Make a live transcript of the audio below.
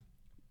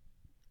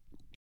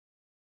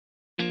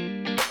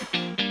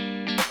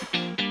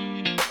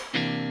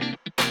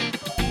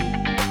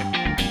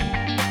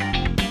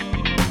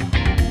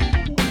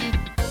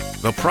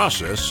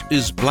Process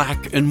is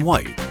Black and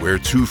White, where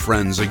two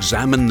friends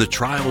examine the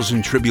trials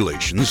and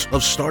tribulations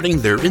of starting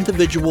their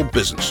individual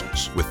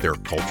businesses with their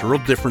cultural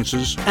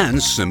differences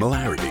and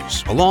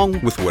similarities,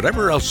 along with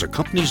whatever else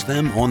accompanies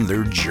them on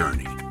their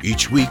journey.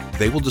 Each week,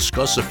 they will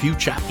discuss a few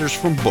chapters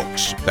from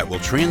books that will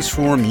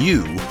transform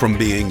you from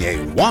being a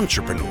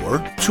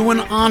wantrepreneur to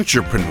an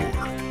entrepreneur.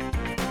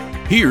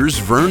 Here's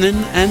Vernon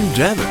and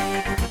Devin.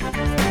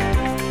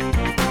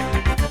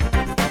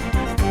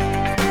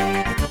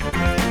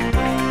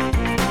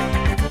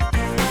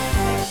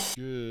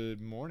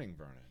 Good morning,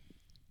 Vernon.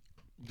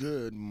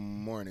 Good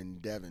morning,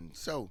 Devin.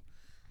 So,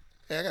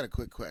 hey, I got a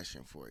quick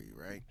question for you,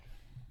 right?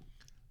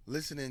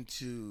 Listening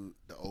to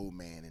The Old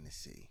Man and the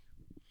Sea,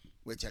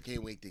 which I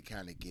can't wait to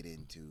kind of get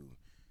into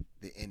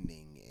the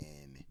ending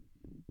and,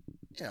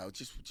 you know,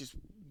 just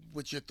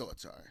what your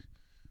thoughts are.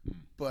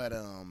 But,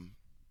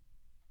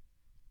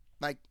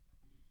 like,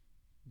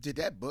 did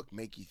that book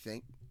make you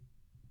think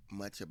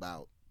much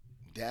about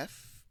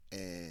death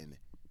and,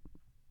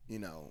 you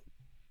know,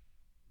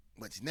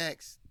 what's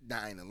next,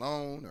 dying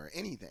alone or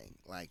anything?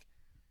 Like,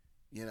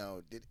 you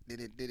know, did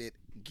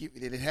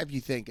it have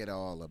you think at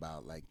all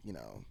about, like, you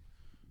know,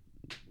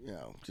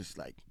 just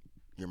like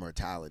your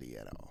mortality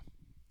at all?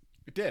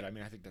 It did. I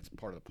mean, I think that's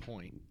part of the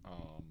point.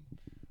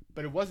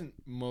 But it wasn't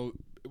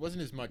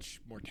as much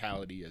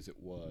mortality as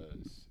it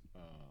was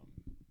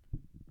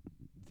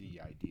the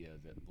idea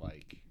that,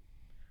 like,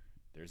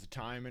 there's a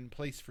time and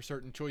place for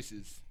certain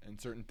choices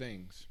and certain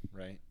things,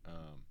 right?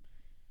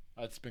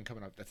 That's been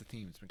coming up. That's a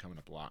theme that's been coming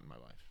up a lot in my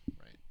life,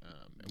 right?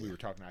 And we were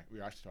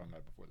actually talking about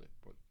it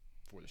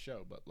before the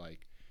show, but,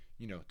 like,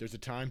 you know, there's a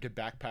time to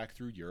backpack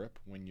through Europe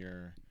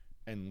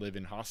and live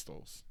in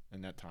hostels,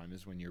 and that time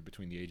is when you're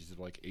between the ages of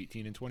like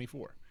 18 and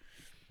 24,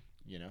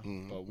 you know.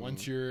 But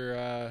once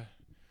you're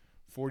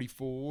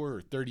 44 or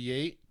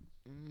 38,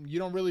 you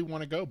don't really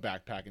want to go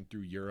backpacking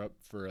through Europe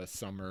for a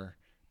summer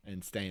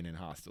and staying in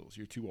hostels.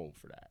 You're too old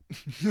for that.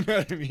 You know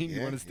what I mean?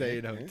 You want to stay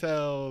in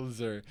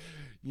hotels or,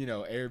 you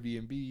know,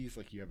 Airbnbs.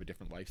 Like, you have a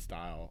different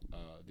lifestyle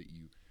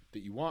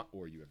that you want,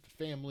 or you have the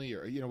family,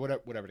 or, you know,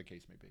 whatever the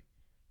case may be.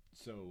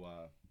 So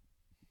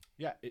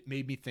yeah, it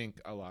made me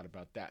think a lot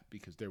about that,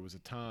 because there was a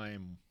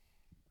time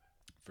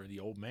for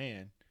the old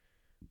man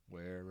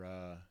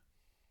where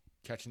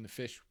catching the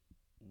fish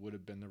would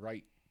have been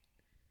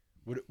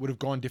would have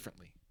gone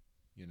differently,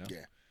 you know?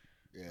 Yeah.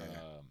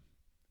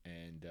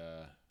 And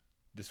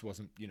this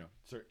wasn't, you know,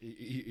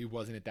 it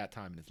wasn't at that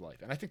time in his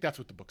life. And I think that's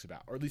what the book's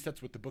about, or at least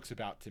that's what the book's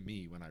about to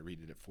me when I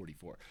read it at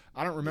 44.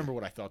 I don't remember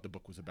what I thought the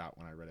book was about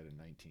when I read it at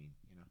 19,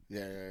 you know?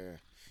 Yeah.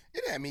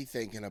 It had me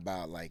thinking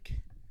about, like,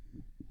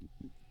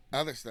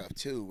 other stuff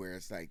too, where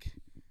it's like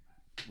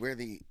we're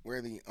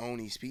the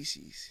only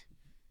species,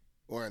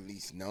 or at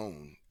least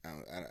known.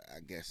 I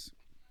guess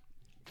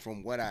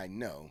from what I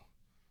know,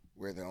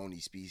 we're the only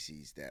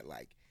species that,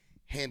 like,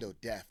 handle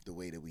death the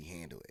way that we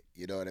handle it.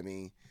 You know what I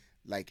mean?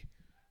 Like,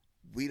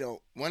 we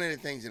don't. One of the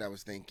things that I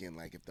was thinking,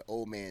 like, if the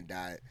old man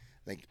died,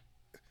 like,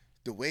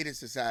 the way that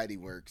society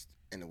works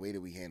and the way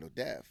that we handle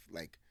death,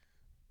 like,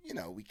 you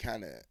know, we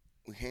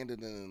handle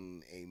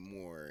them a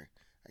more,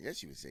 I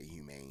guess you would say,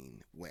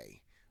 humane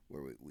way,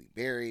 where we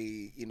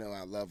bury, you know,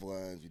 our loved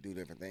ones, we do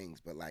different things.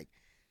 But, like,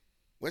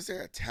 was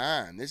there a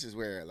time, this is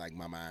where, like,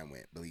 my mind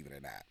went, believe it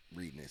or not,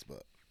 reading this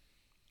book,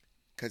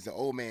 because the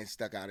old man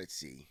stuck out at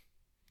sea,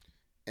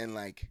 and,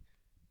 like,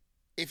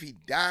 if he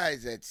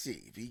dies at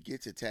sea, if he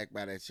gets attacked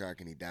by that shark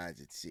and he dies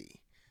at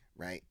sea,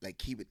 right,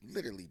 like, he would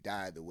literally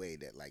die the way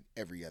that, like,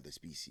 every other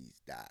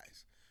species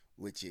dies,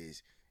 which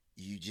is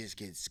you just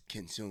get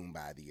consumed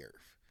by the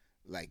earth.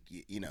 Like,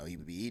 you know, he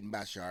would be eaten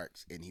by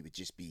sharks, and he would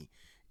just be,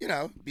 you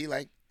know, be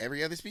like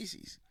every other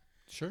species.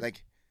 Sure.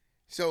 Like,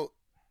 so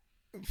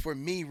for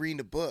me, reading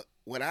the book,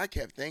 what I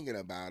kept thinking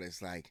about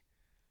is, like,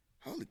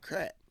 holy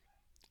crap,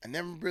 I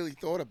never really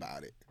thought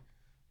about it.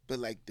 But,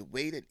 like, the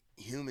way that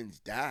humans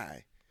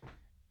die,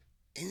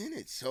 isn't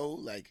it so,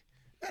 like,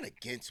 not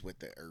against what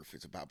the earth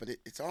is about, but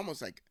it's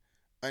almost, like,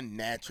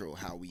 unnatural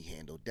how we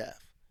handle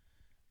death.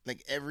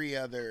 Like, every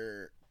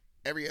other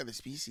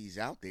species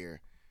out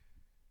there,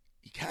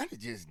 you kind of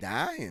just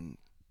die and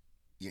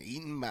you're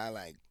eaten by,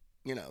 like,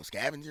 you know,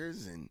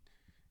 scavengers, and,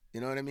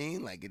 you know what I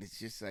mean? Like, it's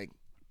just like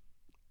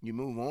you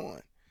move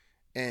on.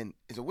 And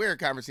it's a weird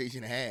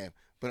conversation to have,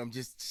 but I'm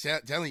just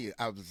telling you,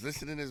 I was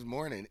listening this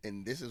morning,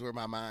 and this is where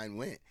my mind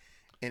went.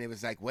 And it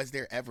was like, was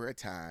there ever a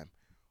time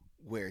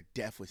where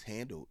death was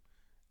handled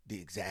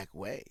the exact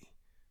way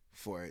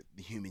for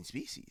the human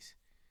species?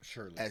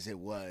 Surely. As it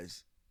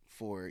was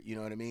for, you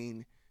know what I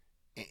mean,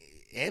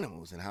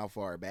 animals, and how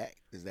far back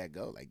does that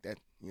go? Like, that,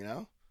 you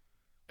know?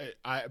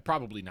 I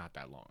probably not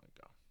that long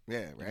ago. Yeah,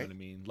 right. You know what I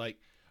mean? Like,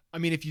 I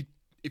mean, if you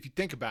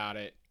think about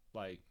it,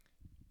 like,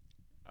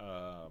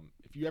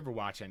 if you ever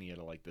watch any of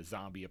the, like, the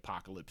zombie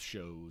apocalypse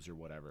shows or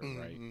whatever,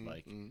 right?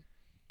 Like,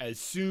 as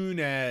soon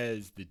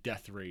as the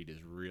death rate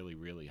is really,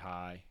 really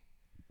high,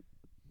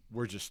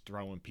 we're just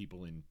throwing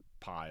people in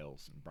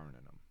piles and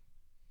burning them.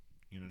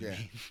 You know what I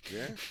mean?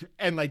 Yeah.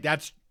 And, like,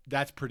 that's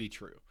pretty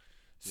true.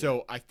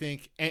 So I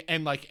think,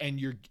 and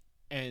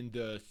and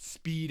the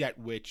speed at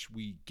which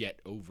we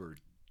get over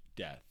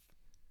death,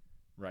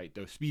 right?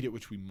 The speed at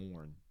which we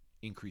mourn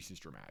increases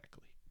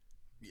dramatically.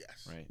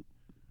 Yes. Right.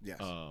 Yes.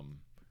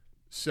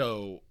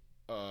 So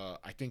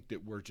I think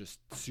that we're just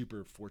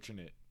super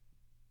fortunate,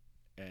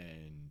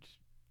 and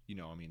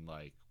I mean,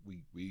 like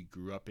we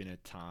grew up in a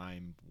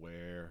time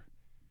where,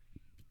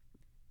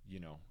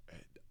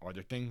 are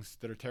there things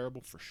that are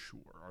terrible? For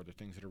sure. Are there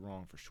things that are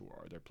wrong? For sure.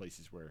 Are there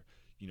places where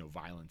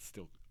violence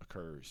still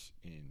occurs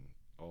in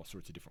all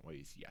sorts of different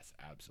ways? Yes,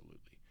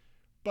 absolutely.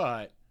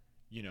 But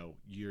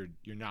you're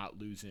not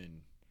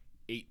losing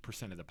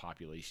 8% of the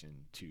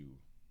population to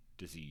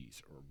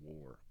disease or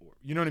war, or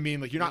you know what I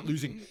mean? Like, you're not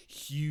losing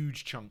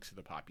huge chunks of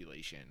the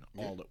population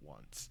all at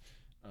once,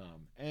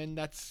 and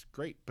that's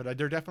great. But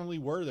there definitely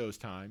were those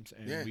times,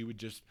 and we would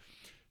just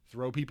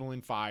throw people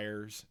in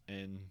fires,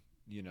 and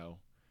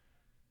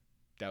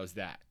that was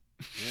that.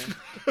 Yeah.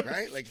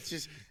 Right? Like, it's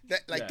just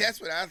that. Like,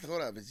 that's what I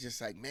thought of. It's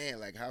just like, man,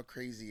 like, how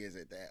crazy is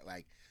it that,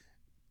 like,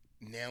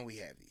 now we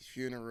have these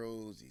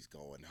funerals, these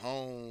going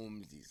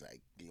homes, these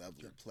like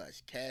lovely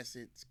plush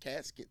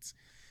caskets,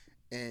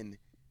 and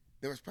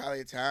there was probably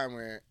a time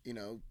where,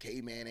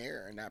 caveman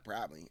era, not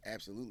probably,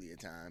 absolutely a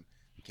time,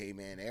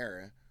 caveman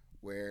era,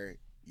 where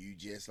you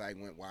just like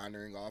went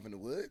wandering off in the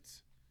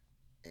woods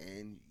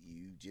and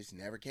you just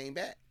never came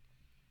back.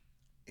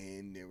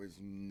 And there was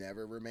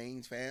never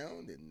remains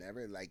found, and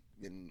never, like,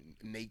 and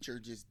nature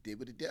just did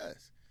what it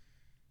does.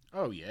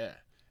 Oh, yeah.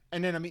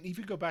 And then, I mean, if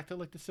you go back to,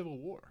 like, the Civil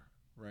War,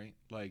 right?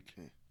 Like,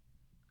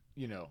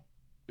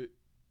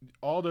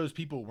 all those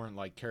people weren't,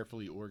 like,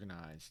 carefully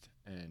organized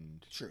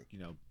and, True.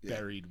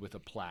 Buried with a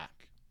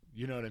plaque.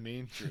 You know what I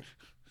mean? True.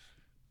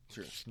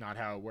 True. It's not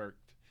how it worked.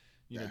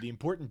 The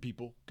important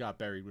people got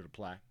buried with a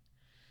plaque.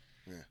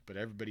 Yeah. But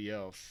everybody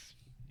else,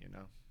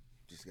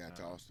 just got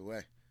tossed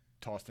away.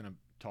 Tossed in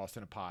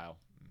a pile,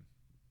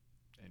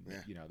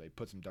 and they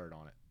put some dirt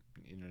on it.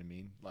 You know what I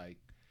mean? Like,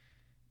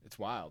 it's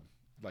wild.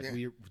 Like,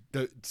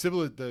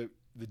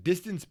 the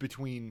distance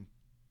between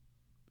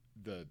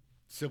the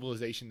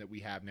civilization that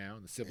we have now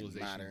and the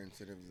civilization, and modern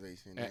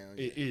civilization now,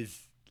 it is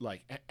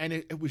like, and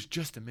it was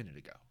just a minute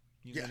ago.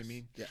 You know what I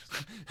mean? Yes.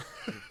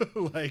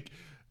 Like,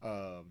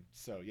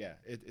 so yeah,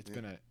 it's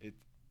been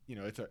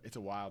it's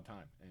a wild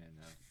time, and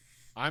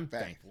I'm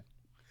thankful.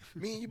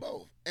 Me and you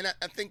both. And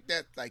I think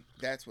that, like,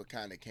 that's what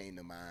kind of came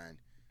to mind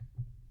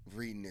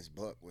reading this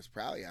book, was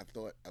probably, I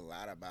thought a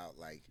lot about,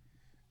 like,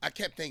 I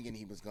kept thinking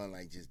he was going to,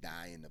 like, just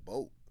die in the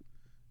boat,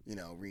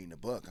 reading the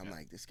book. I'm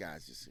like, this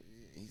guy's just,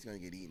 he's going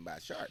to get eaten by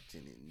sharks,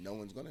 and no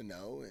one's going to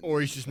know. And, or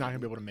he's just not going to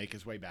be able to make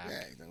his way back.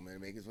 Yeah, he's not going to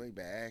make his way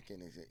back,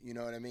 and you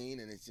know what I mean?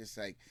 And it's just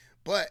like,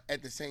 but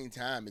at the same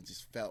time, it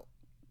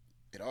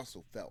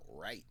also felt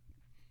right.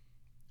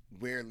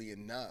 Weirdly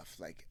enough,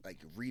 like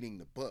reading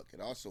the book,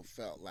 it also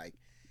felt like,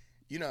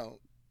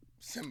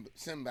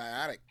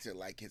 symbiotic to,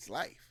 like, his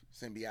life,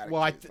 to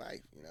his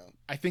life.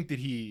 I think that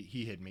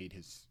he had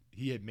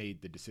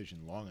made the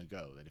decision long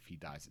ago that if he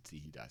dies at sea,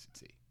 he dies at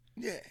sea.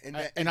 Yeah,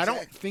 and I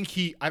don't think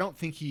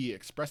he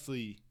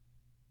expressly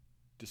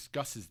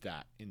discusses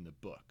that in the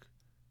book,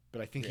 but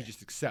I think he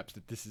just accepts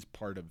that this is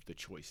part of the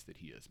choice that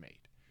he has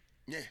made.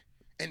 Yeah,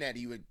 and that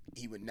he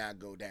would not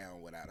go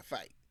down without a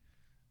fight.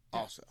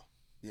 Also,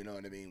 you know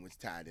what I mean, was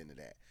tied into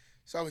that.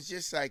 So I was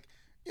just like,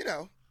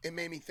 it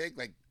made me think,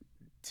 like,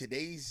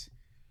 today's,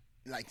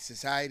 like,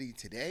 society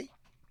today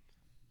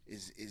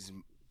is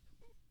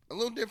a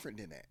little different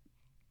than that.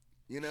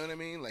 You know what I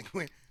mean? Like,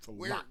 we're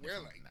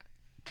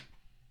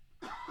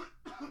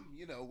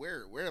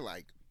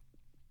like,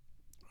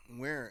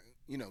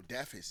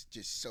 death is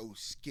just so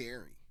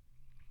scary.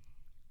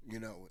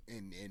 And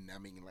I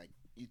mean, like,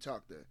 you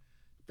talk to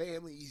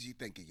families, you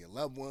think of your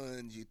loved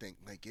ones, you think,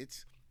 like,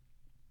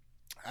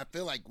 I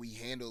feel like we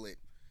handle it.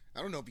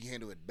 I don't know if we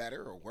handle it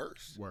better or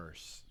worse.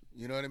 Worse.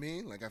 You know what I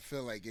mean? Like, I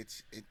feel like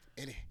it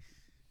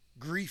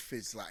grief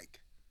is, like,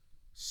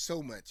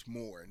 so much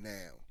more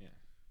now. Yeah.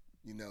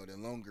 The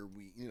longer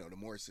the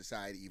more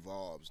society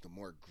evolves, the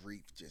more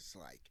grief just,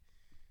 like,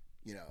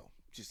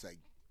 just, like,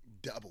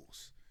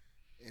 doubles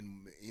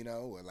and,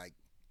 or, like,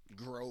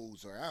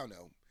 grows, or I don't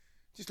know,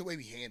 just the way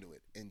we handle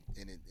it. And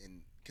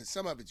because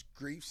some of it's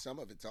grief, some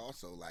of it's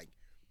also, like,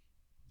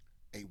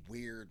 a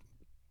weird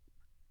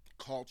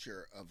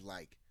culture of,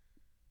 like,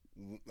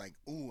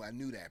 ooh, I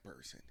knew that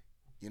person.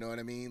 You know what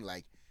I mean?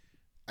 Like,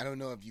 I don't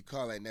know if you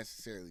call that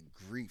necessarily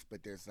grief,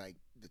 but there's, like,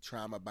 the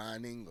trauma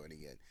bonding or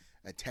the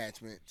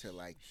attachment to,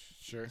 like,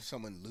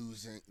 someone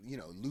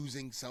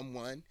losing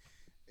someone.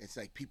 It's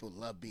like people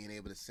love being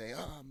able to say,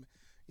 oh,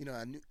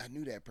 I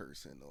knew that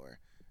person, or,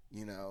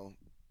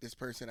 this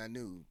person I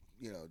knew,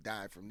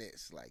 died from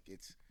this. Like,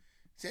 it's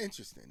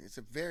interesting. It's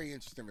a very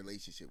interesting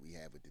relationship we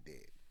have with the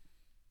dead.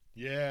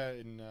 Yeah,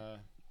 and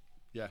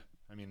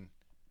I mean,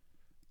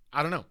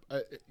 I don't know.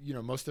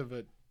 Most of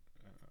it,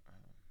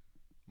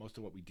 most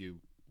of what we do,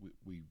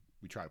 we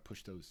try to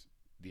push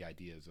the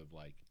ideas of,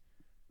 like,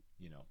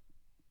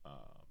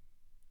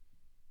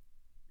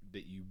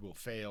 that you will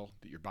fail,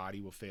 that your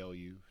body will fail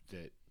you,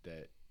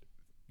 that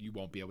you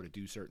won't be able to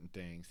do certain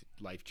things.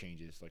 Life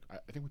changes. Like I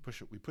think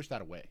we push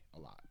that away a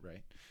lot,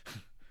 right?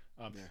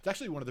 It's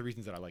actually one of the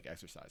reasons that I like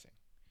exercising.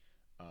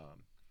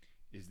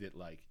 Is that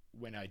like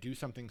when I do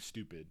something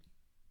stupid,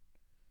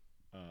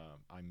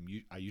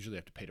 I usually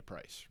have to pay the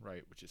price,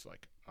 right? Which is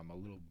like I'm a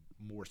little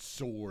more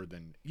sore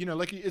than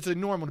like it's a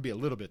normal to be a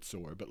little bit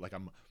sore, but like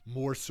I'm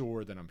more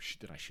sore than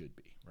than I should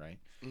be, right?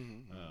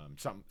 Mm-hmm.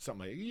 Something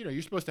like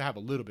you're supposed to have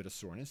a little bit of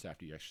soreness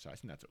after you exercise,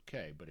 and that's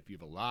okay. But if you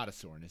have a lot of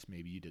soreness,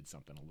 maybe you did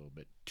something a little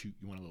bit you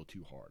went a little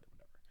too hard or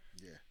whatever.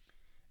 Yeah.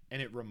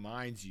 And it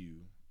reminds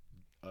you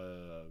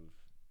of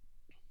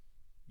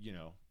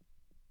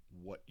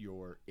what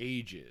your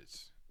age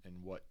is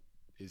and what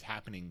is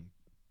happening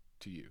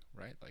to you,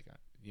 right? Like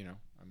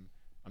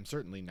I'm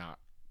certainly not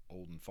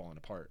old and falling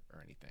apart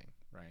or anything,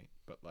 right?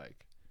 But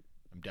like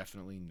I'm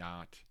definitely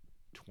not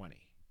 20,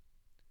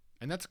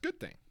 and that's a good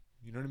thing.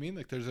 You know what I mean?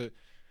 Like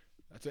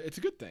it's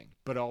a good thing,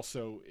 but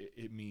also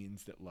it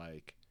means that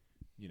like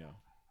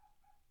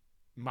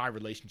my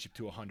relationship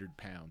to 100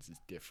 pounds is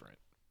different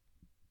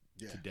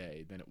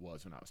today than it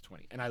was when I was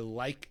 20, and I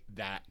like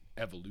that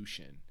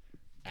evolution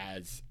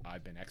as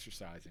I've been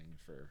exercising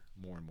for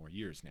more and more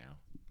years now.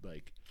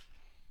 Like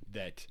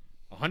that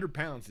 100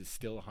 pounds is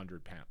still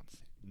 100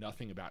 pounds.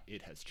 Nothing about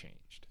it has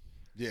changed.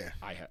 Yeah.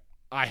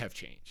 I have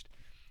changed.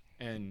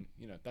 And,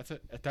 that's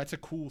a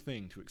cool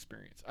thing to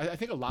experience. I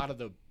think a lot of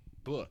the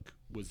book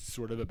was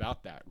sort of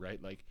about that, right?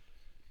 Like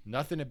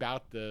nothing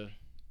about the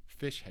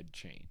fish had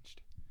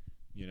changed.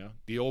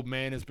 The old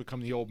man has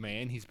become the old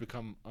man. He's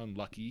become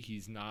unlucky.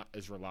 He's not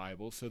as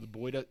reliable. So the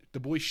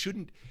boy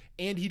shouldn't,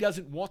 and he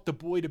doesn't want the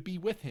boy to be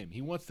with him.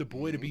 He wants the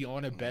boy to be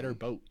on a better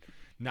boat,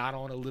 not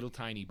on a little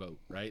tiny boat,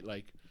 right?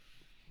 Like,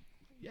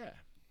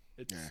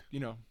 it's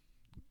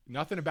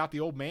nothing about the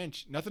old man,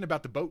 nothing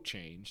about the boat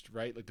changed,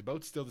 right? Like the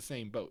boat's still the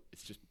same boat.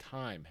 It's just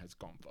time has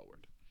gone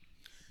forward.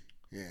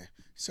 Yeah.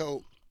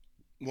 So,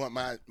 what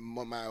my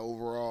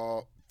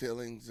overall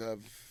feelings of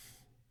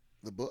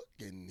the book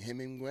and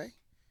Hemingway?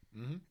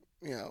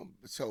 Mm-hmm.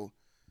 So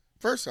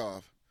first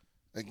off,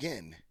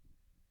 again,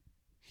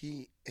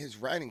 his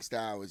writing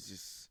style is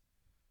just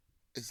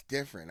it's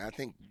different. I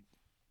think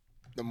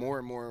the more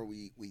and more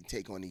we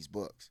take on these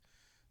books,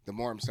 the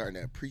more I'm starting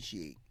to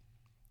appreciate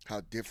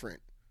how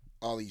different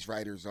all these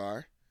writers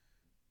are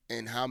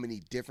and how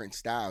many different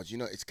styles.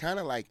 It's kind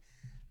of like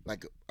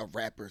a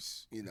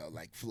rapper's,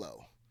 like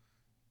flow.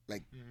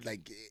 Like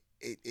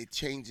it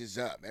changes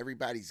up.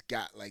 Everybody's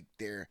got like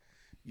their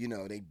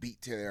they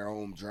beat to their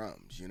own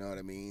drums, you know what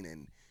I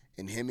mean?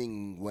 And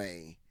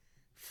Hemingway,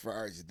 as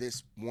far as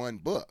this one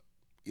book,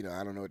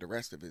 I don't know what the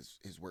rest of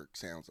his work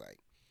sounds like.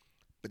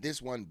 But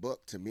this one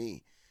book, to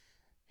me,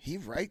 he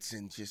writes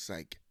in just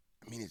like,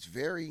 it's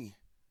very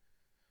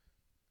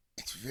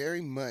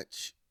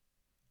much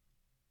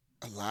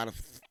a lot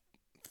of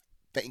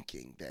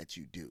thinking that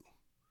you do.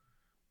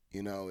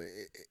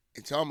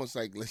 It's almost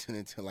like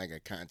listening to like a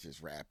conscious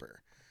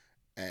rapper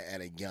at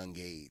a young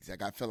age.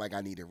 Like I feel like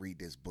I need to read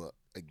this book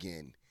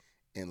again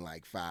in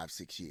like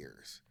 5-6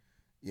 years.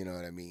 You know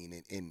what I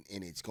mean? And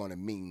it's going to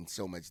mean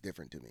so much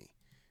different to me.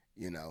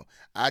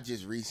 I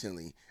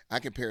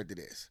compared to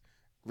this.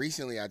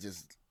 Recently, I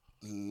just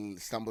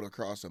stumbled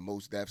across a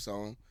Mos Def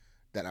song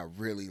that I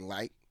really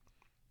liked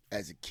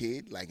as a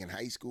kid, like in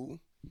high school.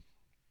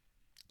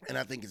 And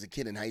I think as a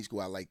kid in high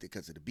school, I liked it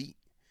because of the beat.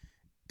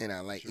 And I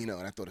like, and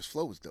I thought his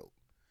flow was dope.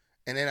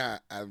 And then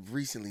I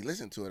recently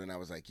listened to it and I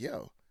was like,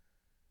 yo,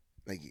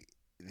 like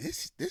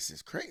this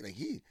is crazy. Like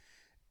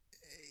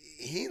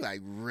he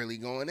like really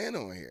going in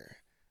on here.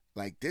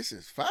 Like this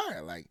is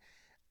fire. Like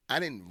I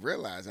didn't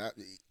realize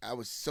I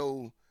was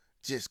so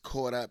just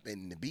caught up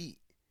in the beat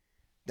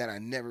that I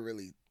never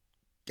really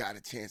got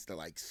a chance to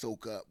like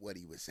soak up what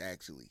he was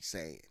actually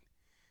saying.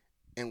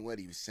 And what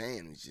he was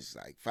saying was just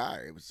like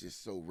fire. It was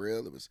just so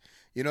real. It was,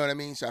 you know what I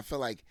mean? So I feel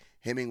like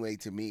Hemingway,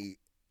 to me,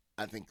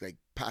 I think like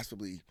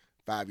possibly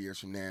 5 years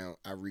from now,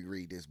 I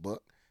reread this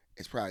book,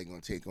 it's probably going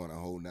to take on a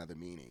whole nother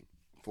meaning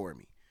for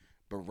me.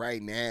 But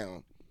right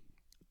now,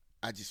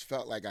 I just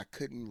felt like I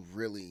didn't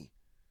really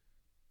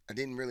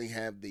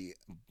have the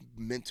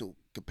mental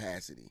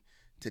capacity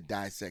to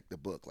dissect the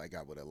book like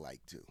I would have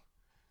liked to.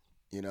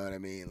 You know what I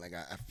mean? Like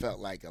I felt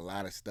like a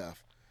lot of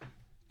stuff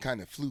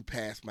kind of flew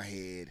past my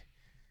head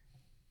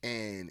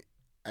and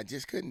I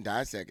just couldn't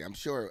dissect it. I'm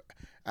sure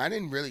I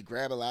didn't really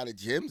grab a lot of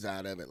gems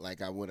out of it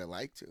like I would have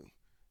liked to.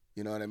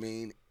 You know what I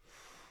mean?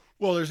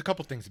 Well, there's a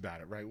couple things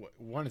about it, right?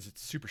 One is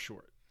it's super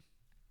short,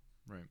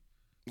 right?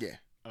 Yeah.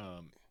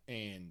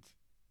 And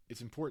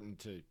it's important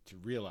to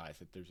realize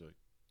that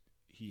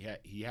he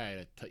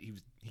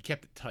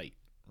kept it tight,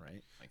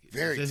 right? Like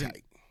Very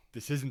tight.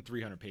 This isn't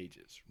 300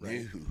 pages,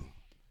 right? No.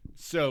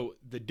 So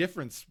the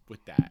difference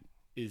with that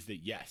is that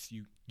yes,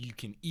 you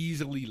can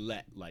easily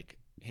let like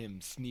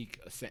him sneak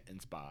a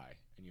sentence by,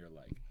 and you're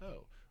like,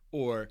 oh,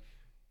 or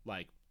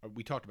like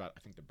we talked about, I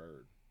think the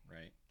bird,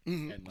 right?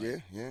 Mm-hmm. And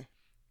like, yeah.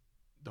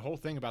 The whole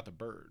thing about the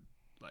bird,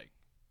 like,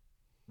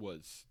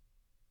 was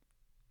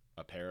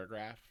a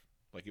paragraph.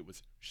 Like it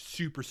was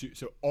super.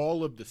 So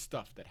all of the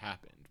stuff that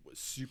happened was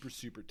super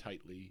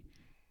tightly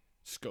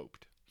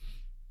scoped,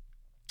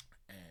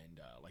 and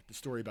like the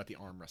story about the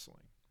arm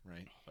wrestling,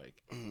 right?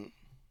 Like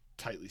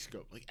tightly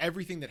scoped. Like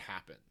everything that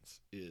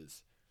happens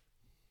is,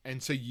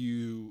 and so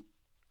you,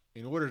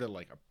 in order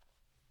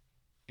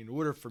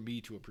for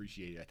me to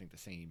appreciate it, I think the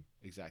same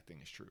exact thing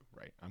is true,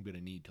 right? I'm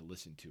gonna need to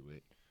listen to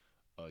it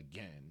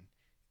again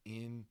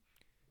in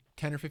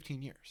 10 or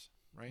 15 years,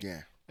 right?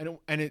 Yeah.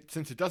 And it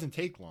since it doesn't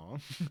take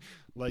long,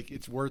 like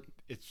it's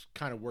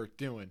kind of worth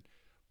doing.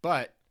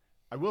 But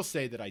I will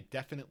say that I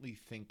definitely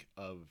think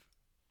of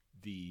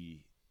the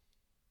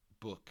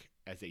book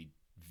as a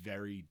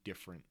very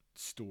different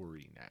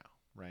story now,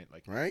 right?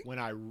 Like right? when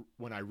I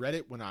read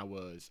it when I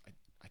was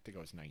I think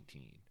I was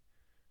 19.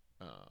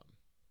 I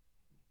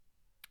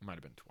might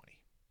have been 20.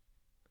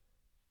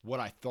 What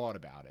I thought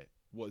about it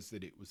was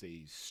that it was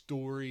a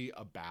story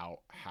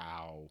about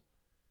how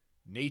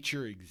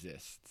nature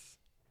exists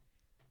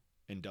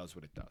and does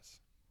what it does.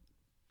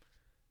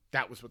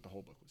 That was what the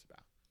whole book was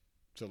about.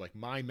 So like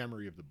my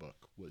memory of the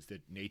book was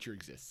that nature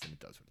exists and it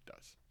does what it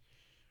does.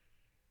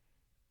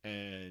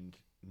 And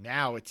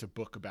now it's a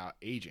book about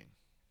aging.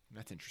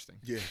 That's interesting.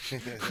 Yeah.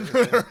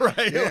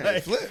 Right? Yeah,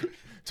 Like, flip.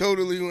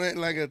 Totally went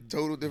like a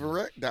total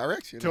different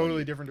direction.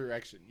 totally different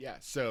direction. Yeah.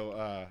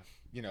 So,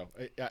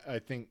 I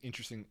think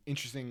interesting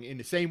in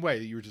the same way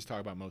that you were just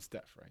talking about Mos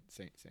Def, right?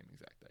 Same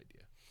exact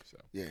idea. So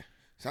Yeah.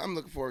 So I'm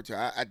looking forward to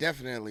it. I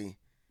definitely,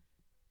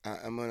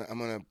 I'm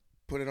gonna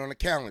put it on the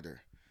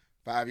calendar.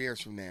 5 years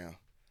from now,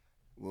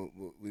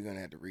 we're gonna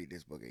have to read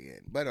this book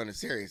again. But on a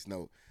serious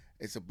note,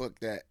 it's a book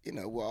that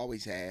we'll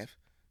always have.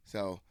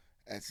 So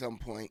at some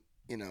point,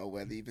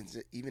 whether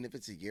even if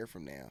it's a year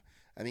from now,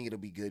 I think it'll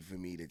be good for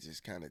me to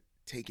just kind of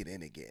take it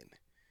in again.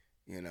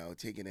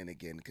 Take it in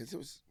again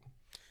because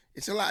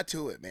it's a lot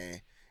to it,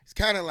 man. It's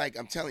kind of like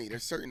I'm telling you,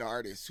 there's certain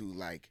artists who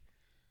like.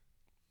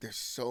 There's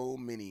so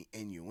many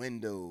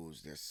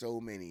innuendos. There's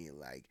so many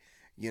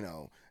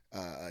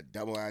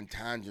double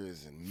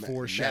entendres and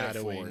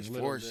foreshadowing,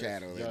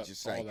 foreshadowing, yep,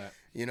 just all like that.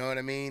 you know what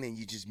I mean. And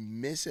you just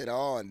miss it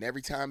all. And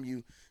every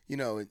time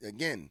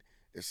again,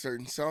 there's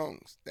certain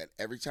songs that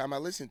every time I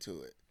listen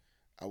to it,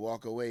 I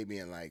walk away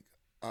being like,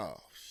 oh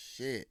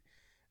shit,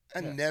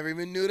 I never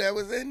even knew that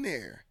was in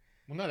there.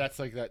 Well, no, that's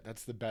like that.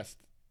 That's the best.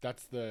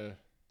 That's the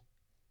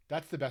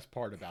best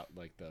part about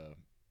like the.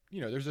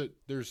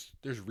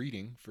 There's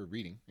reading for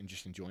reading and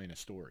just enjoying a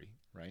story,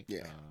 right?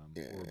 Yeah.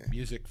 Or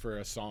music for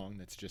a song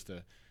that's just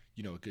a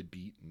good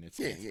beat and it's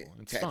faithful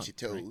and it's Catch fun, your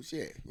toes,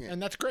 right? yeah.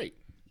 And that's great.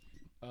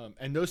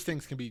 And those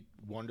things can be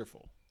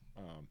wonderful.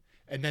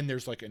 And then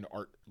there's like an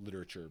art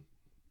literature,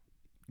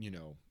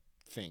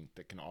 thing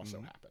that can also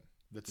happen.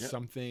 That's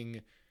something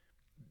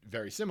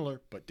very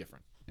similar but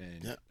different.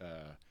 And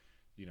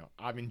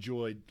I've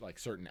enjoyed like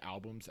certain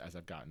albums as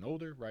I've gotten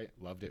older, right?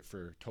 Loved it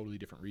for totally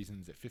different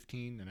reasons at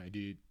 15 than I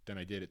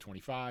did at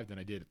 25, then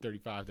I did at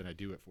 35, than I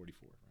do at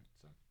 44,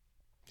 right?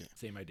 So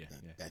same idea.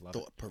 That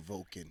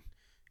thought-provoking,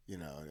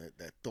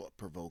 that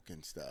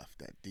thought-provoking stuff,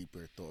 that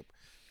deeper thought.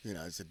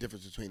 It's a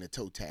difference between a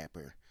toe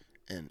tapper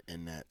and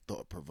that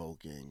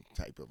thought-provoking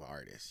type of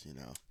artist,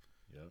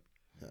 Yep.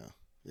 So,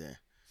 yeah.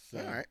 So,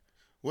 all right.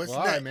 What's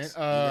all next? right, man. You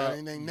got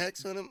anything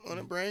next on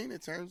the brain in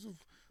terms of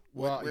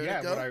where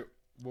to go?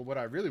 What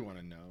I really want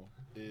to know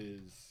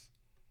is,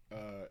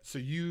 so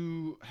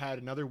you had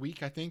another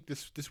week. I think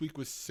this week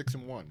was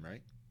 6-1,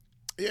 right?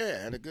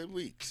 Yeah, had a good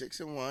week,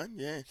 6-1.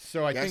 Yeah.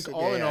 So I think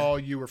all in all,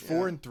 you were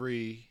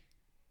 4-3.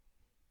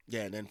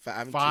 Yeah, and then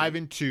 5-2.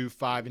 5-2,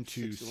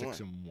 5-2,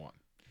 6-1.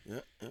 Yeah.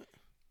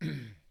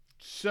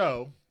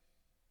 So,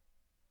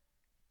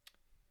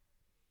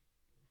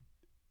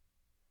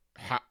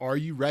 are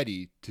you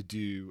ready to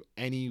do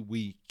any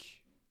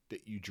week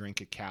that you drink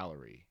a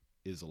calorie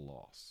is a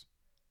loss?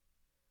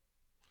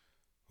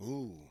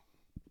 Ooh,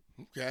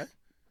 okay.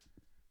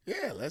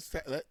 Yeah, let's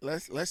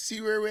see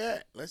where we're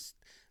at. Let's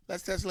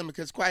test the limit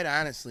because quite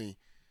honestly,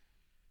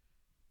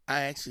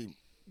 I actually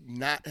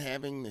not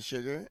having the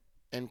sugar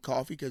and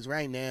coffee because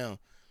right now,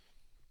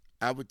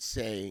 I would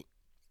say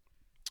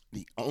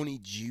the only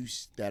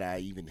juice that I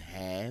even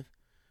have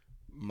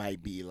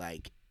might be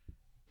like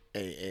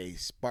a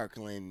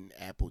sparkling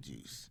apple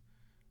juice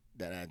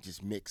that I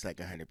just mix like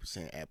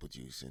 100% apple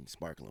juice and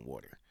sparkling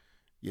water.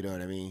 You know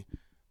what I mean?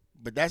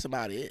 But that's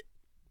about it.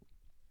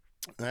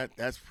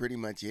 That's pretty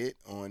much it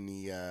on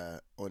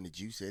the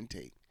juice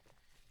intake.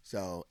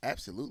 So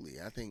absolutely,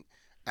 I think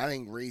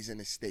raising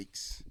the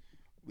stakes,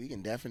 we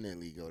can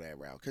definitely go that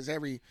route because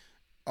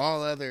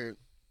all other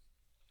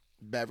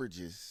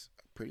beverages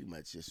are pretty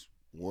much just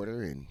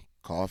water and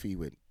coffee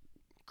with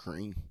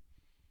cream.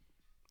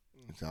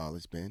 That's all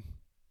it's been.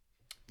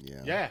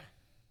 Yeah. Yeah.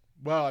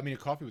 Well, I mean, a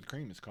coffee with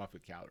cream is coffee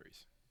with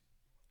calories.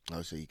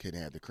 Oh, so you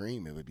couldn't have the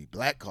cream? It would be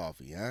black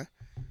coffee, huh?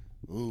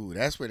 Ooh,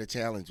 that's where the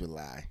challenge would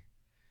lie.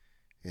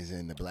 Is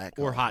in the black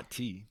or coffee. hot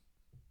tea.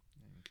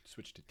 You could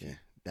switch to tea. Yeah,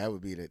 that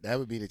would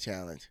be the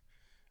challenge,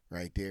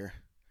 right there.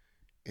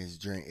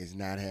 Is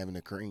not having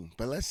the cream,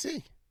 but let's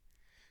see,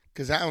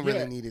 because I don't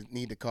really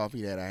need the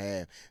coffee that I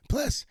have.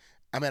 Plus,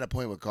 I'm at a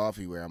point with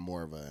coffee where I'm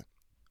more of a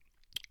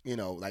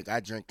like I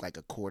drink like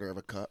a quarter of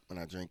a cup when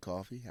I drink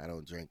coffee. I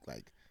don't drink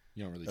like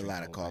You don't really a drink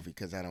lot the of whole coffee thing.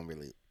 because I don't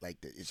really like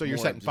the. It's So you're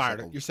more setting just fire.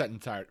 like You're setting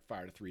fire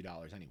to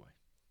 $3 anyway.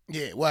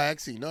 yeah. Well,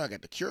 actually, no. I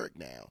got the Keurig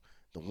now,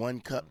 the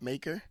 1 cup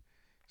maker.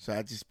 So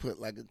I just put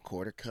like a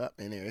quarter cup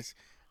in there.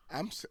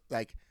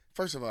 Like,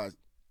 first of all,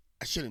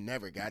 I should have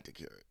never got the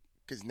Keurig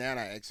because now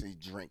I actually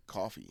drink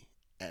coffee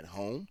at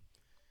home,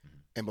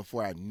 and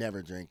before I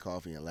never drank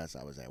coffee unless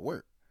I was at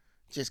work,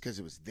 just because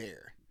it was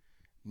there.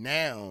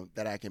 Now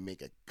that I can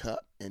make a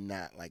cup and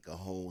not like a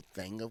whole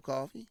thing of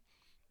coffee,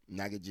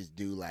 and I could just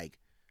do like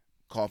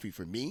coffee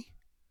for me,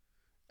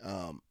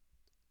 I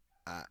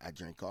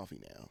drink coffee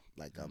now.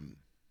 Like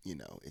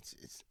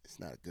it's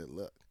not a good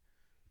look.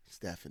 It's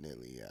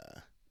definitely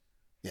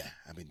yeah.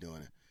 I've been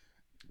doing it.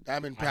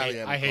 I've been probably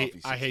having coffee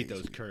 6 I hate days a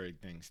those week. Keurig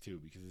things too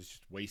because it's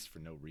just waste for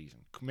no reason.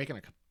 Making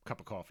a cup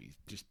of coffee,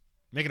 just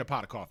making a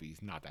pot of coffee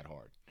is not that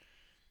hard.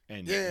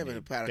 And Yeah, but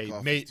a pot of they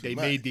coffee made is too they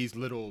much. made these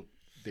little.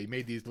 They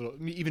made these little.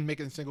 Even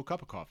making a single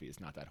cup of coffee is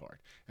not that hard.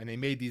 And they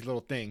made these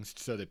little things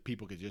so that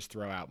people could just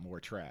throw out more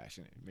trash,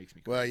 and it makes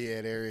me. Well,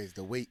 yeah, there is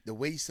the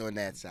waste on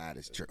that side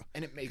is true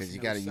And it makes because you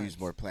no got to sense. use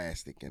more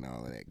plastic and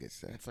all of that good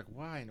stuff. It's like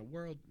why in the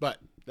world? But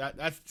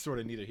that's sort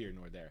of neither here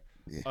nor there.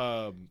 Yeah.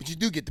 But you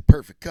do get the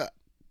perfect cup.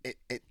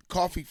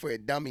 Coffee for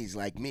dummies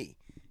like me.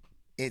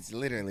 It's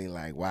literally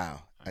like,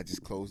 wow, I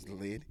just close the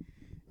lid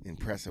and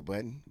press a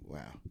button.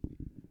 Wow,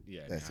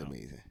 Yeah, that's no,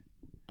 amazing.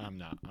 I'm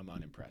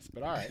unimpressed.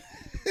 But all right.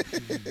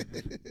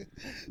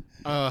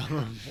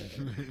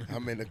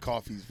 I'm in the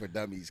coffees for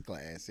dummies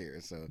class here,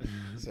 so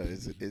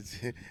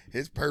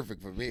it's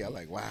perfect for me. I'm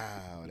like,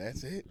 wow,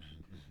 that's it.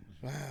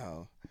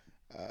 Wow,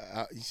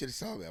 you should have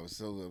saw me. I was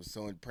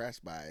so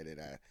impressed by it that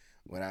I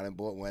went out and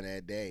bought one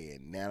that day,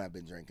 and now I've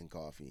been drinking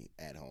coffee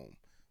at home,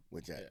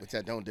 which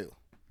I don't do.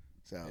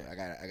 So Yeah.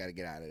 I gotta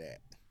get out of that.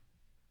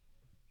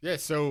 Yeah,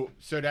 so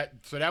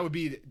that would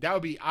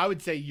be I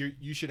would say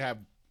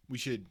we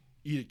should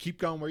either keep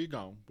going where you're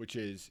going, which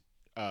is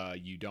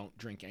you don't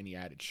drink any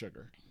added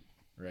sugar,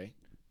 right?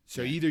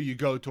 So either you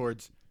go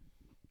towards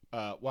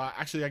well,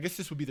 actually I guess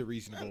this would be the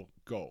reasonable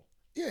goal.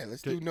 Yeah,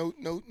 let's do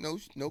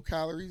no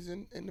calories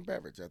in the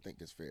beverage. I think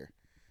is fair.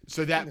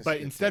 So that's but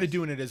good instead of choice.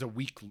 doing it as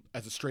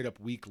a straight up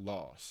week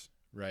loss,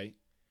 right?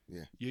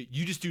 Yeah.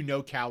 You just do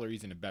no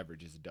calories in a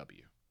beverage as a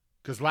W.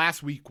 Cuz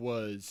last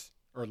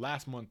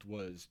month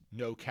was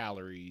no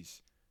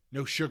calories,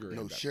 no sugar in a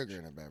No beverage. sugar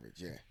in a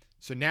beverage. Yeah.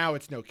 So now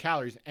it's no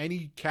calories.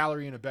 Any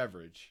calorie in a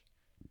beverage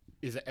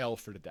is an L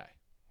for the day.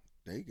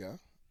 There you go.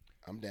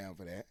 I'm down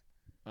for that.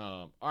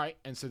 All right,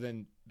 and so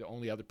then the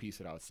only other piece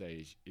that I would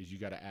say is you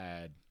got to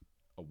add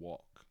a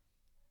walk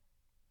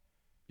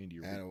into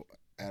your week.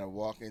 Add a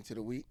walk into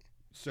the week.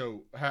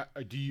 So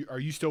are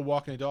you still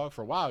walking the dog?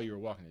 For a while you were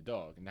walking the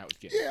dog, and that was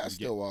getting. Yeah, I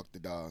still walk the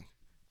dog.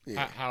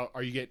 Yeah.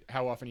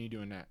 How often are you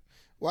doing that?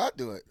 Well, I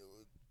do it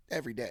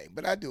every day,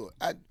 but I do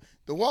it.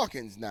 The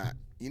walking's not.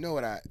 You know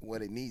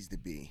what it needs to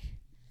be.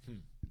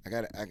 I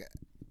got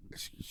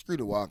screw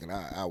the walking.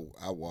 I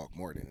walk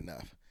more than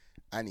enough.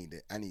 I need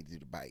to do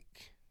the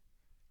bike.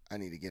 I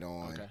need to get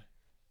on. Okay.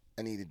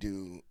 I need to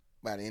do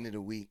by the end of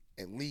the week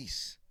at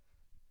least.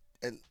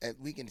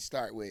 We can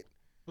start with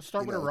Let's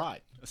start with a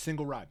ride, a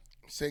single ride.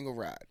 single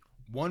ride.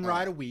 One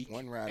ride a week.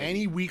 One ride a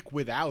Any week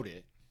without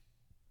it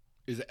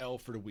is an L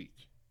for the week,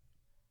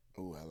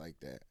 Oh, I like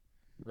that.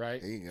 right?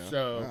 There you go.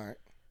 So all right.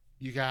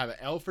 you can have an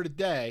L for the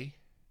day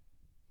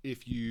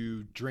if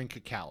you drink a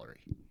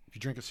calorie. If you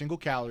drink a single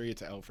calorie,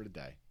 it's an L for the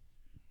day.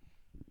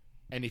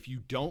 And if you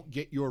don't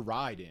get your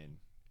ride in,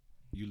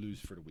 you lose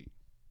for the week.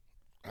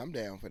 I'm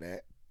down for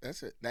that.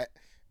 That's it.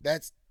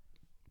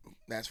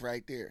 That's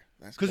right there.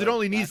 Because it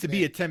only needs to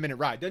be a 10-minute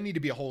ride. Doesn't need to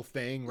be a whole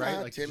thing, right?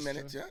 Nah, Like 10 just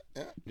minutes.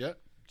 Yeah. Yep.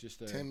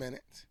 Just 10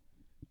 minutes.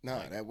 No,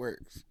 like, that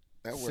works.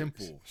 That works.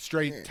 simple,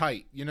 straight, Yeah.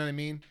 tight. You know what I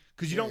mean?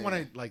 Because you don't Yeah.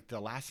 want to, like, the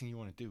last thing you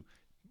want to do.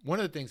 One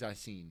of the things I've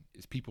seen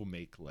is people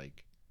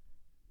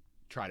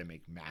try to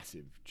make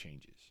massive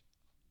changes.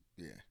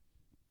 Yeah.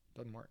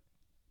 Doesn't work.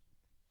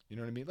 You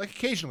know what I mean? Like,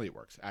 occasionally it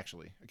works,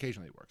 actually.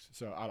 Occasionally it works.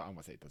 So I don't want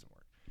to say it doesn't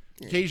work.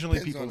 Yeah, Occasionally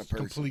depends on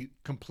people the person.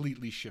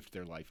 completely shift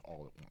their life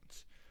all at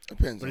once.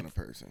 Depends But on the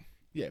person.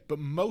 Yeah, but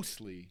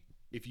mostly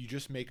if you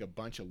just make a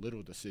bunch of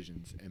little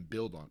decisions and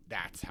build on,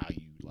 that's how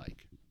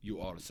you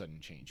all of a sudden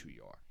change who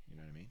you are. You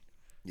know what I mean?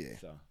 Yeah.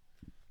 So,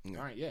 Yeah.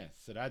 all right, yeah.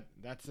 So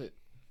that's it.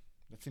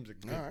 That seems like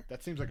All right.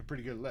 that seems like a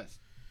pretty good list.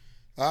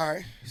 All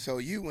right. So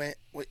you went.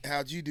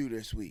 How'd you do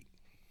this week?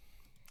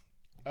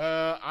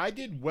 I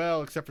did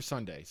well except for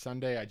Sunday.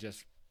 Sunday I did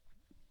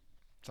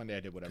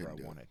whatever Couldn't I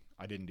do it. wanted.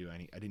 I didn't do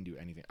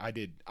anything.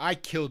 I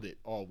killed it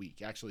all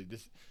week. Actually,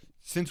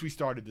 since we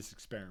started this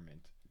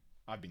experiment,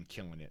 I've been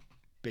killing it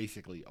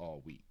basically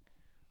all week,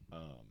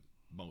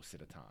 most of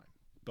the time.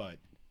 But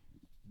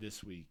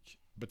this week,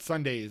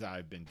 Sundays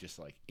I've been just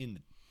like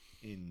in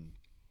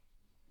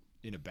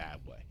a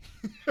bad way.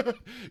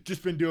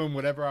 Just been doing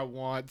whatever I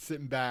want,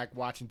 sitting back,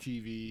 watching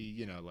TV,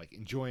 like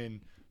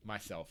enjoying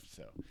myself.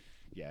 So,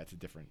 yeah, it's a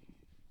different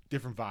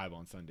vibe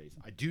on Sundays.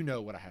 I do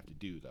know what I have to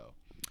do though.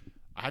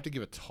 I have to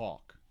give a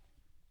talk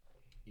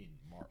in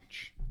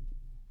March.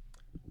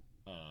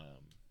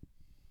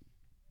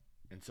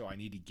 And so I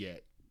need to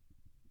get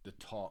the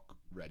talk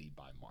ready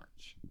by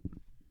March,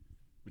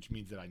 which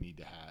means that I need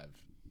to have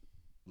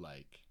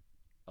like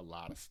a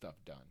lot of stuff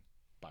done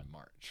by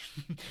March,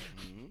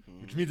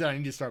 which means that I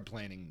need to start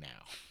planning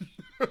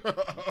now.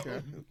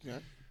 Okay.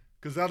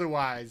 Because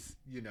otherwise,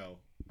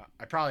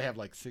 I probably have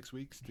like 6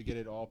 weeks to get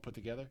it all put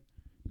together,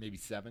 maybe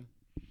 7.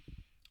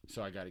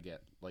 So I got to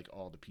get like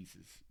all the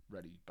pieces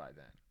ready by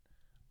then.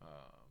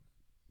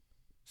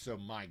 So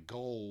my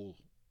goal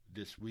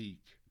this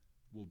week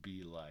will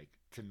be like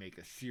to make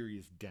a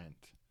serious dent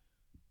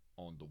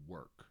on the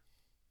work.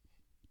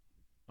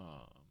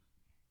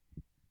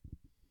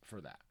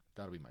 For that,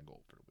 that'll be my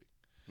goal for the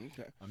week.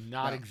 Okay. I'm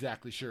not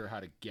exactly sure how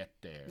to get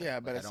there. Yeah,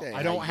 but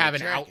I don't have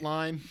an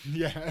outline.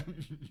 Yeah.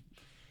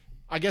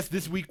 I guess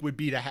this week would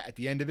be at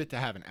the end of it to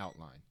have an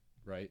outline,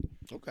 right?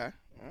 Okay.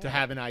 To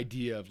have an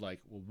idea of like,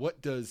 well,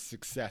 what does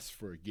success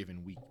for a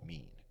given week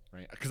mean,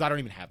 right? Because I don't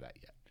even have that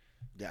yet.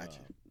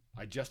 Gotcha.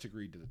 I just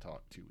agreed to the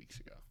talk 2 weeks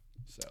ago.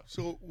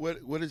 So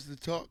what does the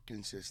talk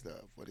consist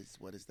of? What is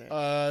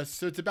that?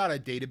 So it's about a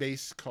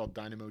database called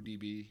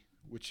DynamoDB,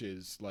 which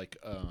is like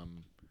a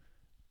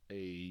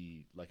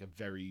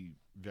very,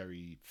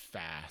 very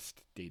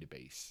fast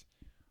database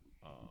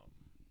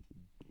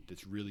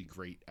that's really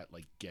great at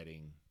like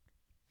getting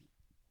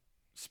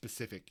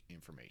specific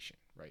information,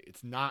 right?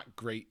 It's not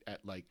great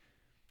at like,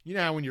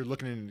 how when you're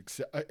looking in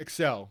an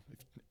Excel,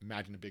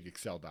 imagine a big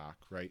Excel doc,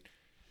 right?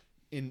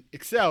 In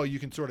Excel, you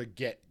can sort of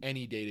get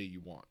any data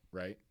you want,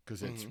 right?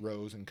 Because it's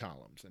rows and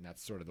columns, and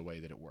that's sort of the way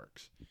that it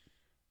works.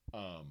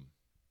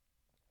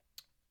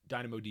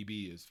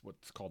 DynamoDB is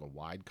what's called a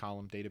wide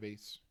column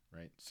database,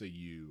 right? So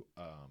you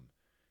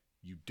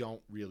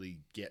don't really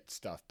get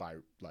stuff by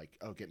like,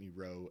 get me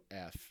row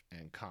F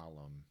and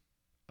column,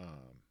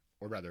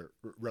 or rather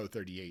row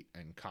 38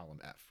 and column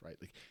F, right?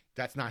 Like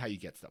that's not how you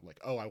get stuff.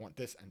 Like, I want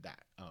this and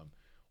that.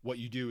 What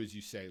you do is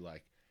you say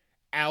like,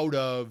 out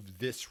of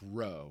this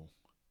row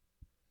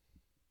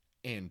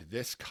and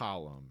this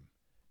column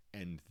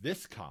and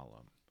this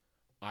column,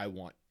 I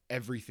want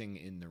everything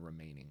in the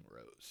remaining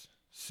rows.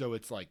 So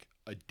it's like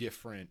a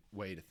different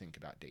way to think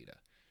about data.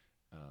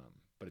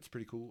 But it's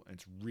pretty cool, and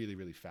it's really,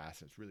 really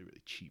fast, and it's really,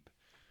 really cheap.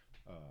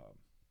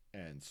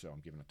 And so I'm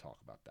giving a talk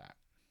about that.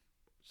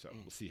 So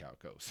we'll see how it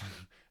goes.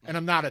 And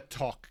I'm not a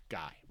talk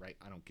guy, right?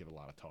 I don't give a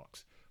lot of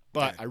talks.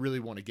 But I really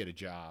want to get a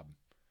job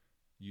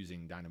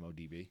using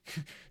DynamoDB.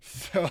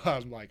 So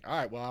I'm like, all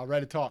right, well, I'll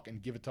write a talk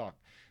and give a talk.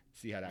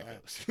 See how that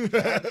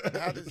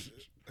goes.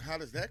 How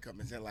does that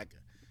come? Is it like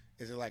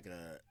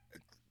a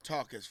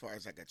talk as far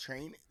as like a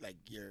training, like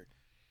you're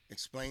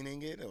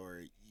explaining it,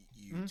 or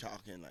you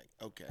talking like,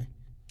 okay?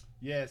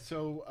 Yeah,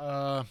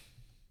 so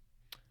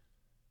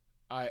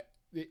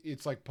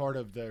it's like part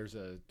of there's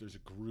a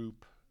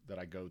group that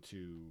I go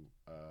to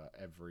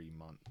every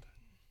month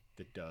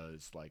that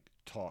does like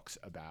talks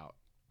about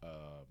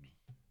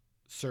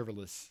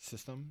serverless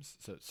systems.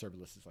 So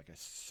serverless is like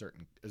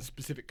a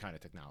specific kind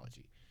of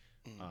technology.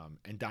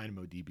 And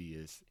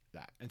DynamoDB is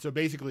that. And so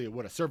basically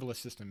what a serverless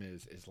system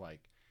is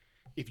like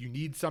if you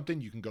need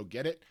something, you can go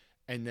get it,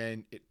 and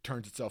then it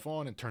turns itself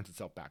on and turns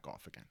itself back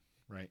off again,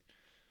 right?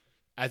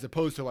 As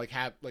opposed to like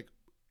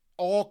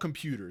all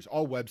computers,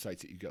 all websites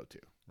that you go to,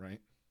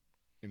 right,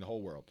 in the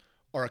whole world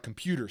are a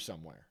computer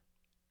somewhere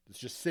that's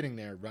just sitting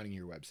there running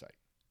your website,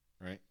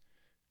 right?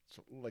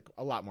 So like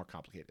a lot more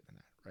complicated than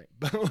that. Right.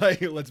 But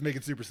like, let's make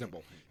it super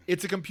simple.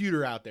 It's a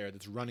computer out there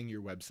that's running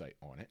your website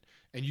on it,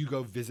 and you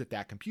go visit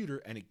that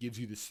computer and it gives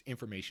you this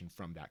information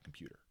from that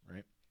computer,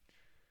 right?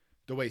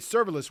 The way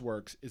serverless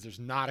works is there's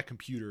not a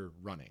computer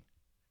running,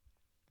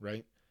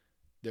 right?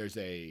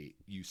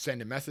 You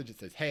send a message that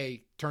says,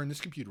 hey, turn this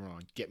computer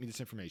on, get me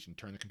this information,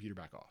 turn the computer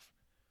back off.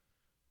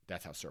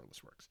 That's how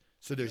serverless works.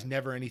 So there's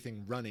never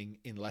anything running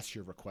unless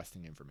you're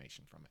requesting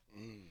information from it.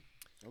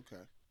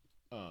 Okay.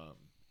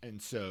 And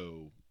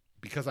so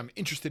because I'm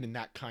interested in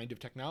that kind of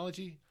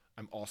technology,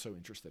 I'm also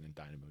interested in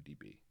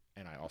DynamoDB.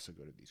 And I also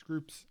go to these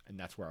groups, and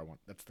that's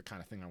the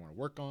kind of thing I want to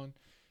work on.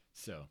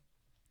 So,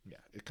 yeah,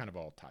 it kind of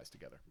all ties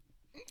together.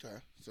 Okay.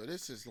 So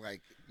this is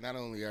like, not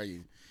only are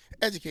you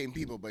educating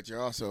people, but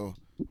you're also,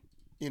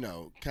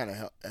 kind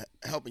of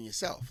helping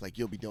yourself. Like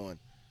you'll be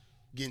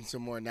getting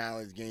some more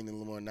knowledge, gaining a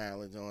little more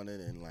knowledge on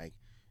it, and like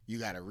you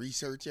got to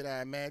research it,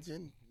 I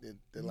imagine.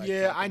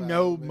 Yeah, I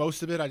know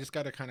most of it. I just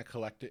got to kind of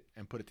collect it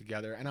and put it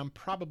together. And I'm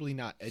probably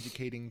not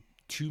educating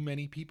too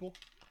many people.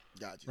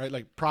 Gotcha. Right?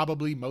 Like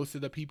probably most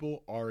of the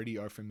people already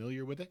are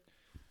familiar with it.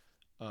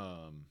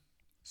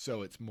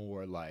 So it's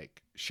more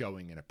like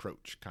showing an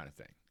approach kind of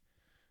thing.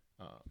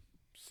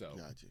 So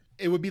gotcha.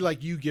 It would be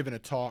like you giving a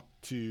talk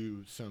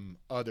to some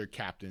other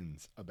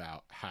captains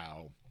about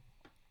how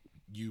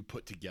you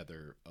put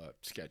together a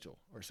schedule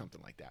or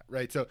something like that,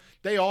 right? So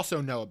they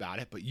also know about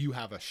it, but you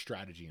have a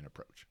strategy and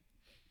approach.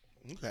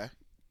 Okay.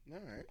 All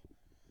right.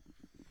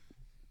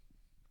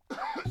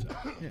 So,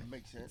 yeah.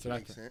 Makes sense. So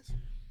Makes sense.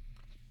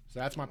 So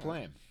that's my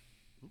plan.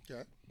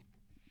 Okay.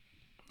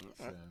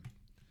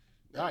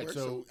 All right.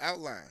 So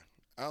outline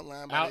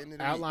by the end of the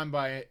week. Outline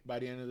by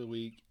the end of the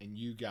week, and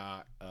you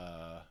got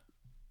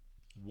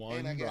one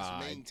and I guess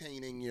ride,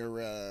 maintaining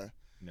your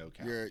no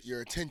calories.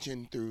 your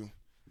attention through,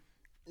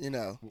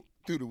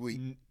 through the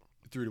week.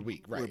 Through the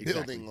week, right? We're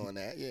exactly. building on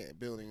that. Yeah,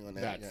 building on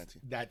that.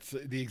 That's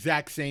the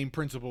exact same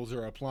principles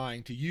are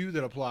applying to you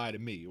that apply to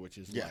me, which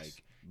is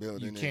like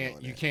building.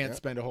 You can't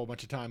spend a whole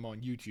bunch of time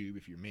on YouTube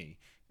if you're me,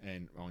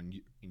 and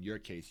in your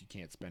case, you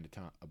can't spend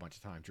a bunch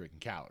of time drinking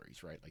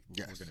calories, right? Like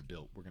we're gonna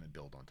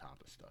build on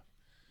top of stuff.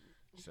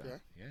 So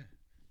yeah,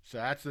 so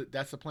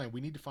that's the plan.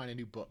 We need to find a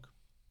new book.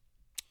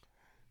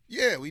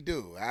 Yeah, we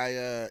do.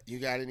 You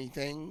got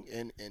anything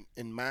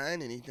in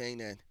mind? Anything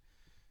that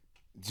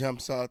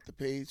jumps off the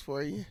page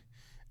for you?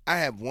 I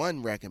have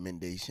one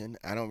recommendation.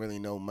 I don't really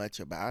know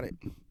much about it.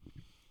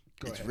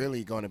 Go ahead.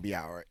 Really going to be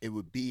it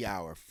would be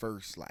our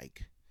first, I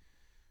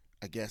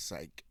guess,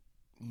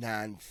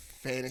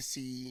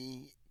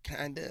 non-fantasy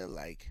kind of,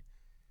 I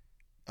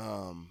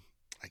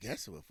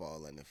guess it would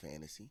fall under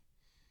fantasy.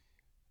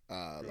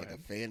 Like a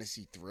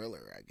fantasy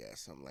thriller, I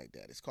guess, something like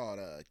that. It's called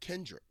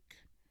Kindred.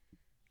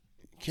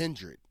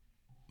 Kindred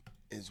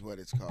is what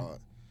it's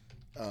called.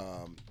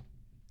 And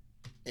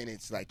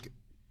it's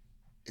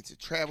it's a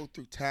travel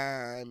through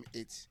time.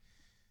 It's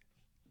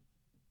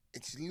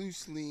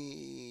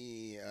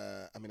loosely,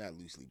 not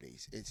loosely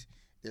based.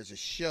 There's a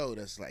show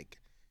that's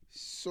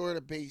sort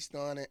of based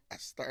on it. I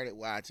started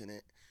watching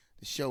it.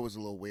 The show was a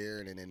little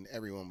weird, and then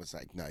everyone was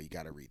like, "No, you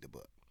got to read the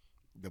book.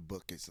 The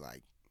book is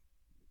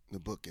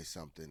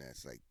something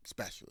that's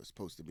special. It's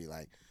supposed to be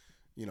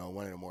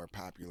one of the more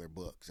popular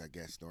books, I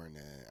guess, during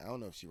I don't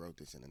know if she wrote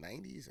this in the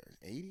 90s or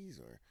 80s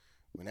or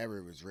whenever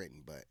it was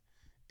written, but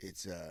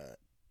it's a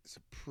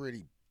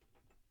pretty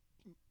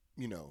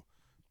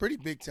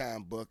big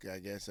time book, I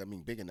guess. I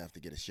mean, big enough to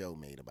get a show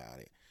made about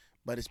it.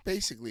 But it's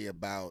basically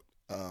about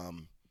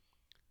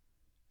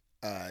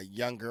a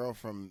young girl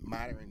from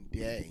modern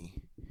day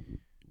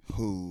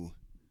who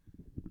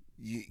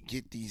you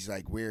get these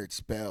weird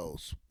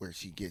spells where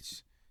she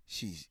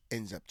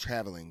ends up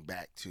traveling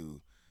back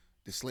to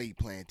the slave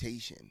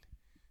plantation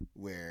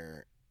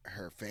where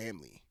her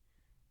family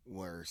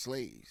were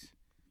slaves.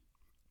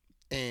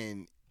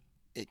 And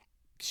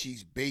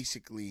she's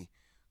basically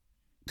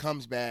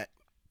comes back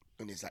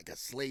and is a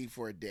slave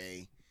for a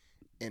day,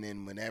 and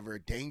then whenever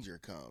danger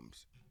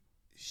comes,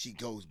 she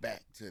goes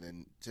back to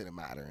the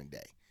modern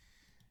day.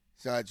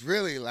 So it's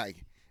really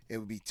it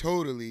would be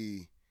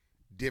totally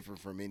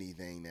different from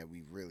anything that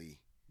we really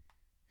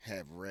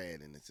have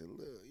read, and it's a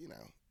little,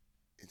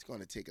 it's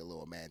going to take a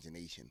little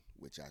imagination,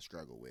 which I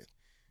struggle with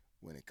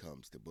when it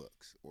comes to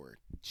books or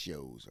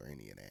shows or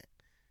any of that.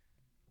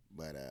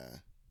 But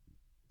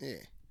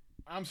yeah,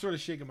 I'm sort of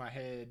shaking my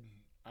head.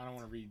 I don't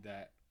want to read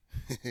that.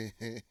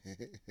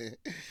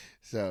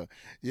 So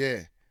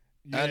yeah,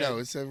 I know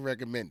it's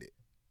recommended.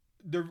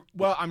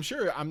 Well, I'm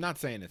sure. I'm not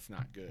saying it's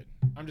not good.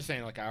 I'm just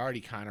saying I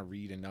already kind of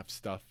read enough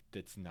stuff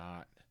that's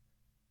not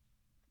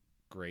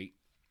great.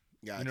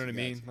 You know what I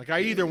mean?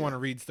 I either want to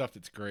read stuff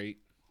that's great,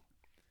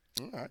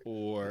 right.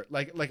 or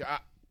I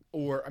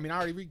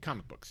already read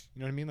comic books.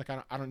 You know what I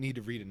mean? I don't need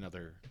to read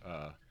another.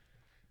 I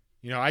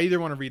either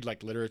want to read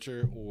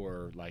literature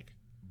or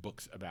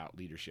books about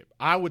leadership.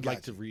 I would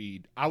like to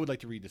read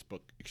this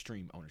book,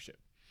 Extreme Ownership.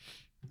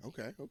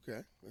 Okay.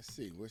 Let's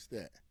see. What's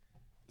that?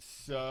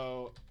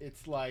 So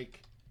it's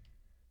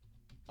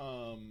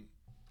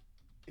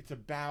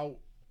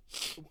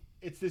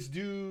it's this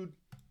dude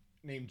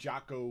named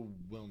Jocko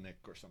Willink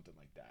or something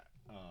like that.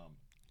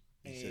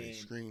 You said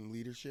extreme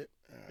leadership?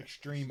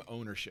 Extreme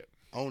ownership.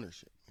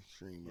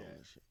 Extreme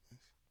ownership.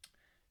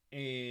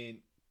 And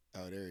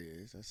there he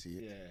is. I see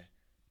it. Yeah.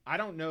 I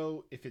don't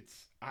know if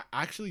it's. I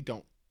actually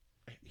don't.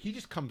 He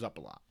just comes up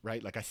a lot,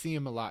 right? I see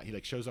him a lot. He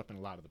shows up in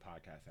a lot of the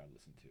podcasts I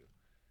listen to.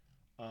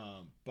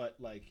 But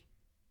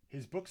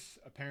his book's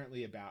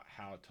apparently about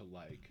how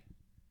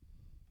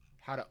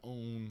to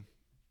own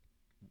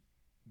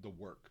the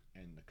work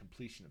and the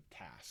completion of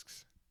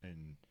tasks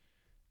and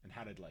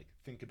how to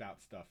think about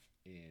stuff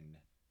in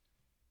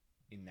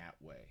that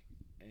way.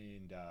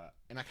 And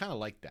I kind of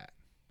like that.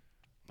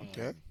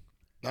 Okay.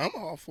 I'm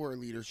all for a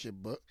leadership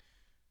book.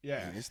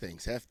 Yeah. Man, this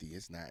thing's hefty.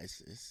 It's not.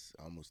 It's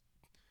almost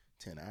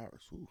 10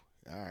 hours. Ooh.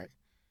 All right.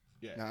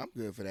 Yeah. No, I'm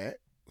good for that.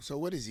 So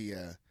what is he?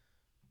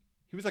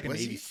 He was a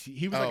Navy.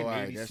 He was a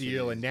Navy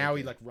SEAL, and now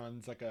he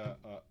runs a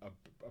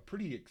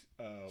pretty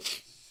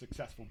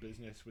successful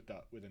business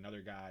with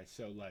another guy.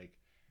 So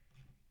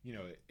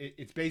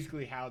it's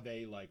basically how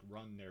they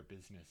run their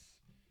business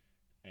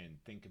and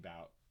think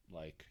about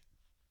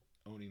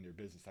owning their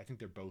business. I think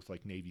they're both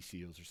Navy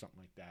SEALs or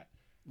something like that.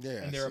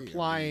 Yeah, and they're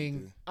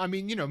applying.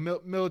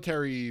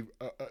 Military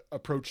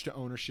approach to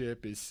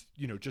ownership is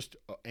just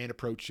an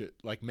approach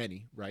like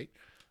many, right?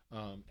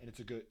 And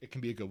it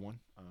can be a good one,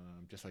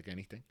 just like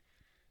anything.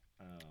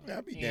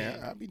 I'll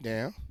be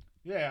down.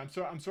 Yeah,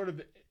 I'm sort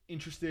of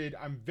interested.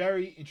 I'm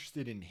very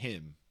interested in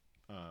him.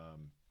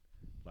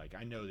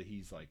 I know that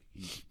he's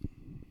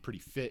pretty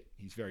fit.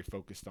 He's very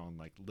focused on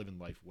living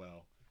life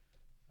well.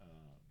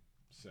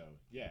 So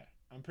yeah,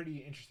 I'm pretty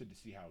interested to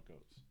see how it goes.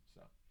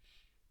 So.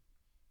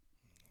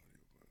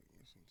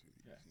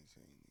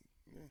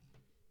 Yeah.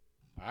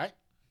 All right.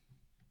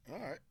 All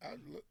right,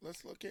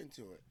 let's look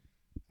into it.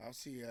 I'll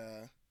see.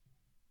 I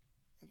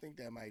think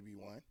that might be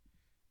one.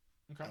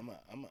 Okay. I'm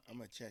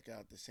gonna check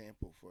out the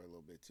sample for a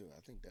little bit too.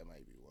 I think that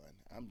might be one.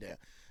 I'm down.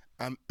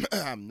 I'm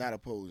I'm not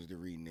opposed to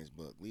reading this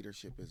book.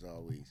 Leadership is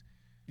always.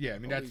 Yeah, I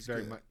mean that's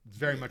Always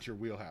very good. much your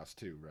wheelhouse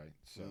too, right?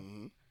 So,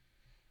 Mhm.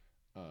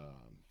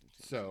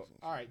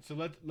 all right, so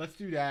let's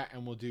do that,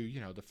 and we'll do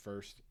the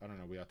first. I don't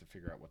know. We have to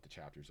figure out what the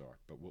chapters are,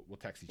 but we'll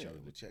text each Yeah, other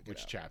we'll check it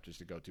which out. chapters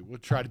to go to. We'll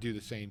try to do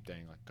the same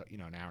thing, like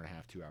an hour and a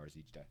half, 2 hours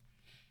each day,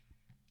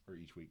 or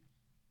each week.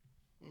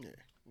 Yeah,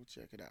 we'll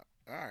check it out.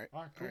 All right.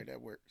 All right, cool. All right,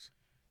 that works.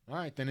 All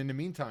right, then in the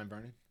meantime,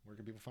 Vernon, where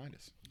can people find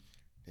us?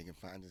 They can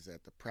find us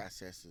at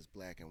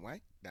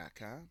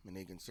theprocessesblackandwhite.com, and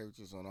they can search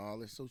us on all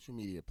their social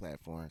media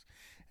platforms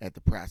at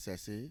The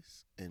Process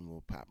Is, and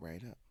we'll pop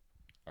right up.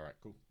 All right,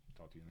 cool.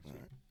 Talk to you next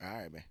week. All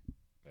right, man.